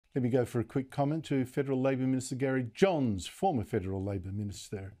Let me go for a quick comment to Federal Labor Minister Gary Johns, former Federal Labor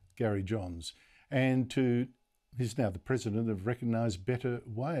Minister Gary Johns, and to, he's now the president of Recognise Better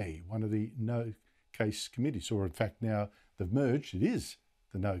Way, one of the no case committees, or in fact now they've merged, it is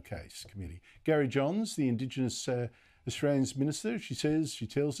the no case committee. Gary Johns, the Indigenous Australians Minister, she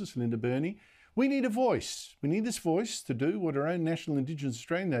tells us, Linda Burney, we need a voice. We need this voice to do what our own National Indigenous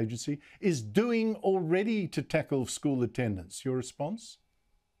Australians Agency is doing already to tackle school attendance. Your response?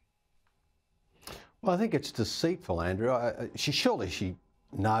 Well, I think it's deceitful, Andrew. Surely she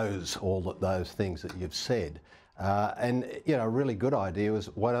knows all of those things that you've said. And, you know, a really good idea was,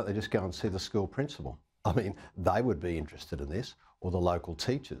 why don't they just go and see the school principal? I mean, they would be interested in this, or the local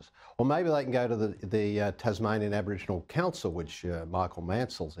teachers. Or maybe they can go to the Tasmanian Aboriginal Council, which Michael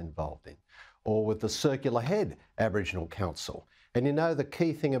Mansell's involved in, or with the Circular Head Aboriginal Council. And you know the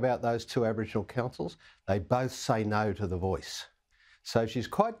key thing about those two Aboriginal councils? They both say no to the voice. So she's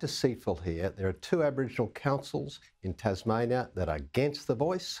quite deceitful here. There are two Aboriginal councils in Tasmania that are against the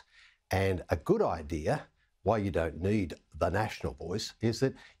voice, and a good idea, why you don't need the national voice, is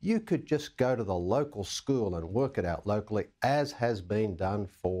that you could just go to the local school and work it out locally, as has been done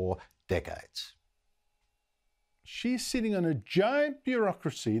for decades. She's sitting on a giant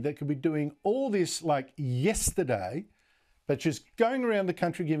bureaucracy that could be doing all this like yesterday, but she's going around the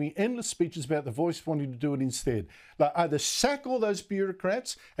country giving endless speeches about the voice wanting to do it instead. Like, either sack all those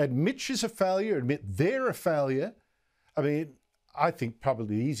bureaucrats, admit she's a failure, admit they're a failure. I mean, I think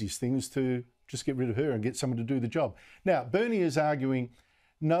probably the easiest thing is to just get rid of her and get someone to do the job. Now, Burney is arguing,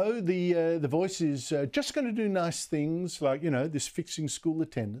 no, the voice is just going to do nice things like, you know, this fixing school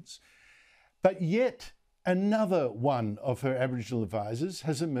attendance. But yet another one of her Aboriginal advisors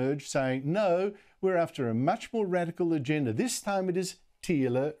has emerged saying, no, we're after a much more radical agenda. This time it is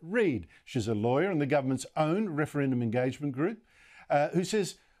Teela Reid. She's a lawyer in the government's own referendum engagement group who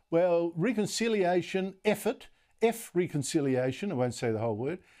says, well, reconciliation effort, reconciliation, I won't say the whole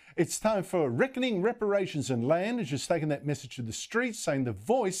word, it's time for reckoning, reparations and land. And she's taken that message to the streets, saying the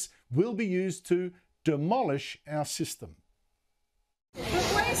voice will be used to demolish our system. The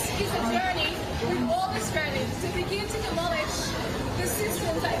voice is a journey with all Australians to begin to demolish the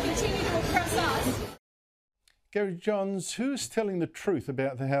systems that continue to oppress us. Gary Johns, who's telling the truth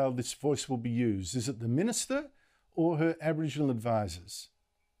about how this voice will be used? Is it the minister or her Aboriginal advisors?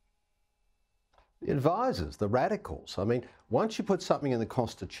 The advisors, the radicals. I mean, once you put something in the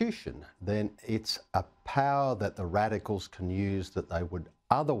Constitution, then it's a power that the radicals can use that they would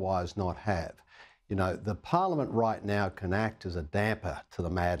otherwise not have. You know, the Parliament right now can act as a damper to the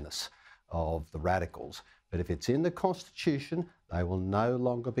madness of the radicals. But if it's in the Constitution, they will no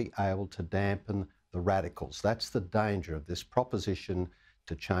longer be able to dampen the radicals. That's the danger of this proposition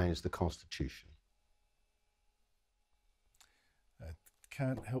to change the Constitution. I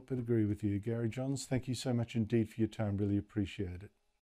can't help but agree with you, Gary Johns. Thank you so much indeed for your time. Really appreciate it.